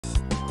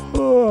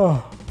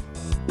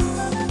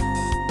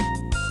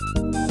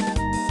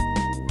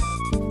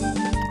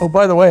Oh,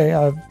 by the way,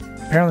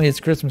 apparently it's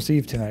Christmas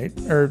Eve tonight.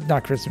 Or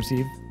not Christmas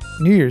Eve,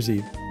 New Year's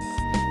Eve.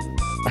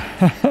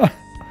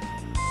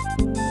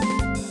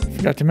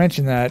 Forgot to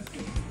mention that.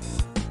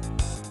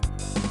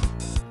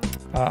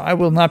 I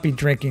will not be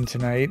drinking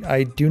tonight.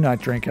 I do not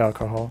drink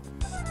alcohol.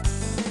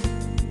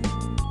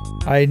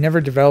 I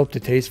never developed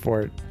a taste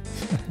for it.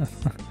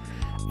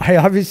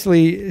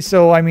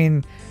 I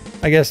mean,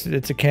 I guess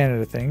it's a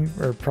Canada thing,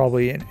 or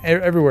probably an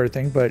everywhere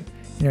thing, but,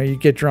 you know, you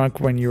get drunk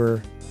when you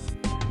were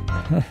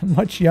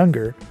much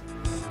younger.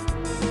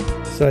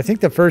 So I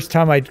think the first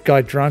time I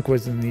got drunk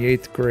was in the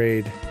 8th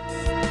grade.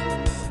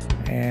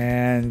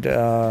 And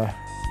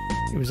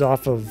it was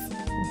off of,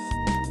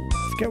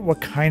 I forget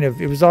what kind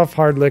of, it was off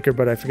hard liquor,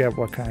 but I forget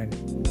what kind.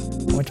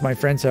 I went to my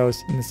friend's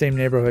house in the same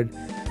neighborhood.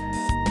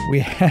 We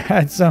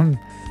had some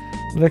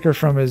liquor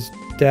from his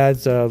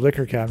dad's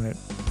liquor cabinet.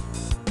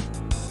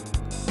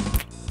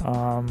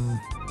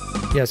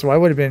 Yeah, so I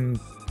would have been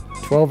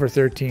 12 or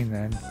 13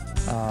 then.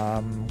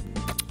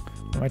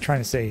 What am I trying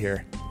to say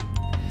here?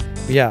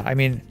 But yeah, I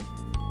mean,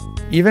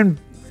 even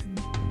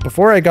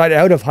before I got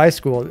out of high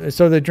school,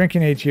 so the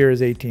drinking age here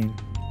is 18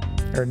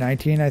 or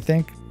 19, I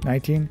think,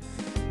 19.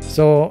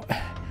 So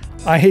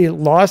I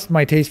lost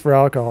my taste for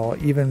alcohol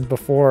even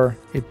before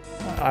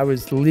I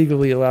was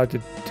legally allowed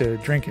to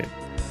drink it.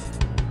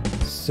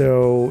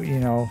 So, you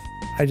know,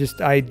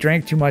 I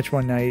drank too much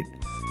one night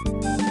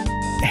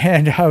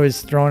and I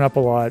was throwing up a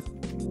lot,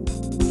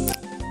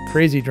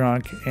 crazy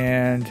drunk.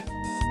 And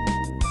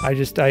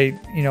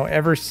you know,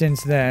 ever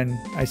since then,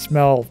 I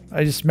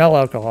just smell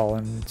alcohol,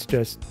 and it's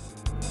just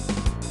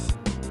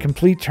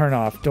complete turn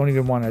off. Don't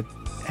even want to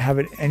have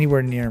it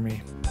anywhere near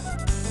me.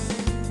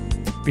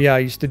 But yeah, I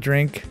used to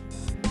drink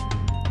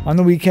on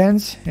the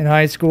weekends in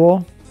high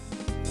school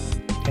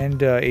and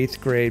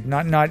 8th grade.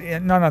 Not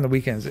on the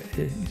weekends.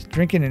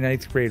 Drinking in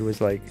 8th grade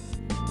was like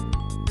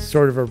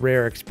sort of a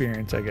rare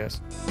experience, I guess.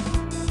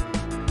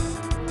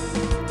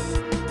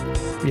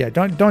 But yeah,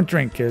 don't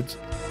drink, kids.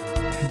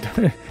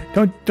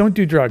 Don't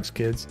do drugs,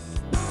 kids.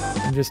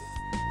 I'm just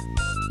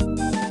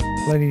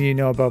letting you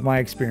know about my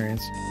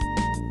experience.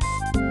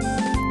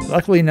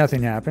 Luckily,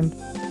 nothing happened.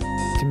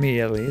 To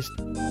me, at least.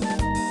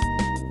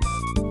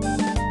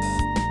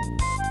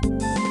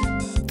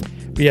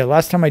 But yeah,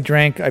 last time I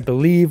drank, I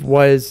believe,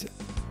 was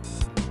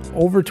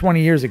over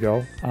 20 years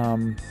ago.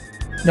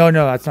 No,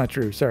 that's not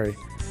true. Sorry.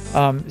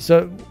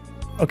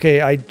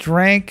 Okay, I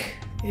drank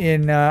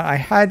in... I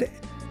had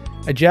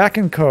a Jack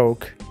and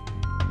Coke.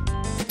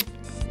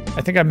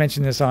 I think I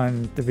mentioned this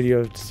on the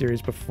video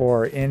series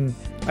before.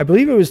 I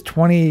believe it was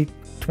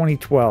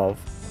 2012.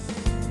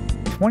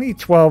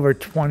 2012 or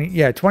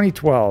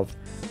 2012.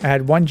 I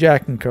had one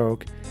Jack and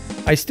Coke.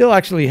 I still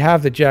actually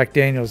have the Jack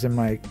Daniels in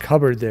my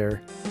cupboard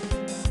there.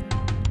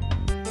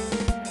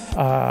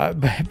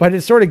 But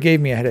it sort of gave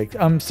me a headache.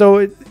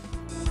 So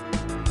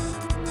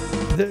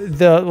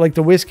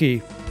the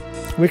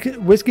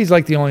whiskey's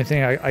like the only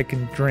thing I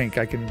can drink.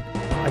 I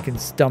can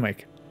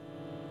stomach.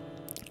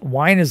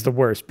 Wine is the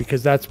worst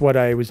because that's what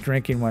I was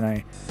drinking when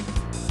I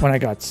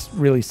got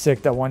really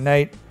sick that one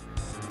night.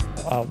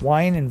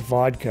 Wine and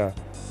vodka.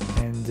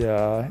 And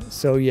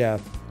so yeah,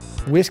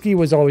 whiskey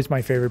was always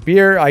my favorite.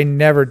 Beer, I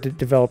never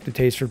developed a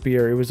taste for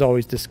beer. It was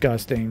always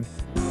disgusting.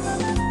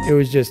 It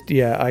was just,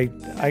 yeah,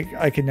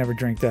 I could never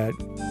drink that.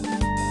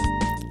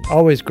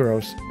 Always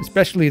gross,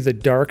 especially the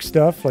dark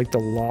stuff, like the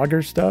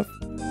lager stuff.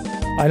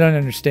 I don't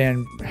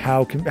understand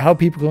how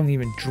people can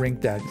even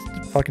drink that.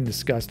 It's fucking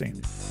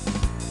disgusting.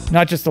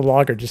 Not just the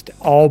lager, just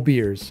all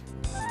beers.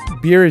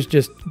 Beer is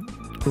just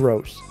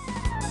gross.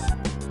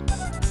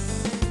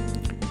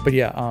 But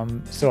yeah,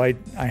 so I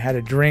had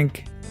a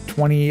drink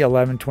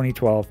 2011,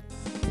 2012.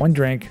 One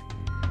drink.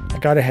 I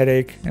got a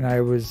headache and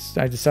I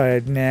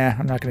decided, nah,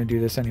 I'm not going to do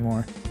this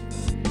anymore.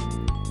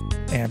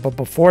 But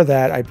before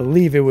that, I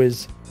believe it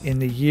was in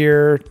the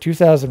year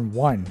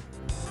 2001.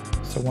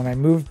 So when I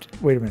moved,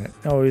 wait a minute.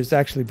 No, it was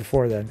actually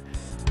before then.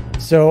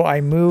 So I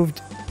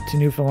moved to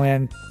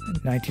Newfoundland in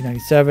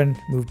 1997,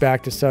 moved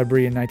back to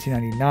Sudbury in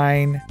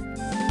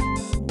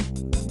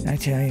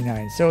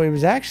 1999. So it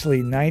was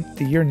actually the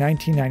year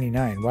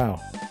 1999.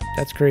 Wow,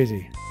 that's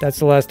crazy. That's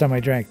the last time I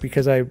drank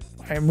because I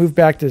moved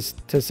back to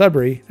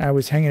Sudbury. I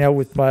was hanging out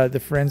with the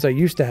friends I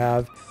used to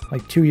have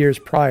like 2 years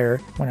prior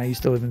when I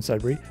used to live in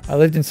Sudbury. I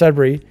lived in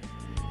Sudbury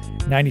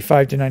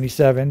 95 to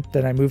 97.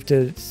 Then I moved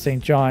to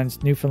St.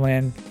 John's,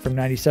 Newfoundland from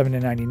 97 to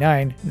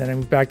 99. And then I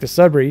moved back to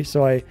Sudbury.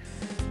 So I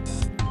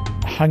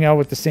hung out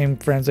with the same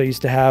friends I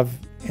used to have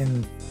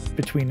in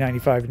between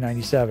 95 and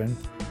 97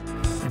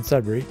 in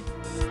Sudbury.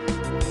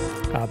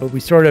 But we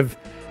sort of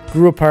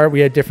grew apart.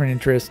 We had different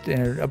interests.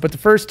 But the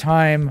first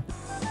time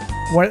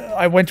when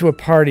I went to a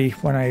party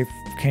when I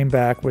came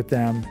back with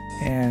them,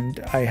 and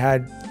I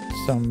had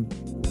I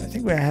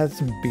think I had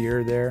some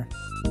beer there.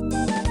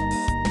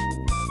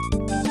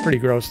 It's pretty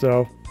gross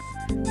though.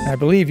 And I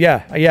believe,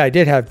 yeah, I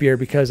did have beer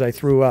because I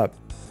threw up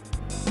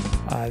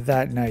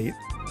that night.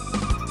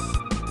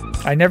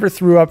 I never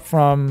threw up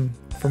from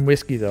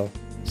whiskey though.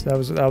 So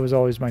that was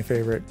always my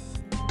favorite.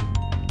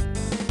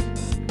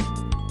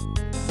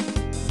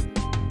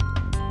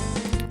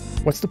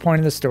 What's the point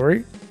of the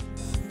story?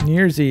 New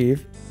Year's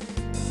Eve.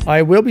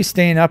 I will be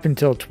staying up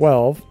until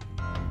 12.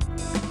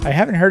 I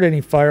haven't heard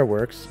any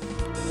fireworks.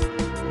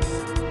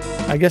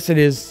 I guess it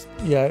is,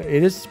 yeah,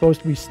 it is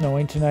supposed to be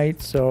snowing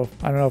tonight, so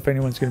I don't know if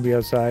anyone's going to be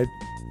outside.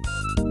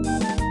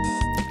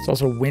 It's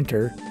also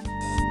winter.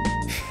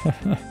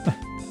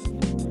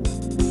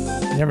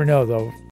 You never know, though.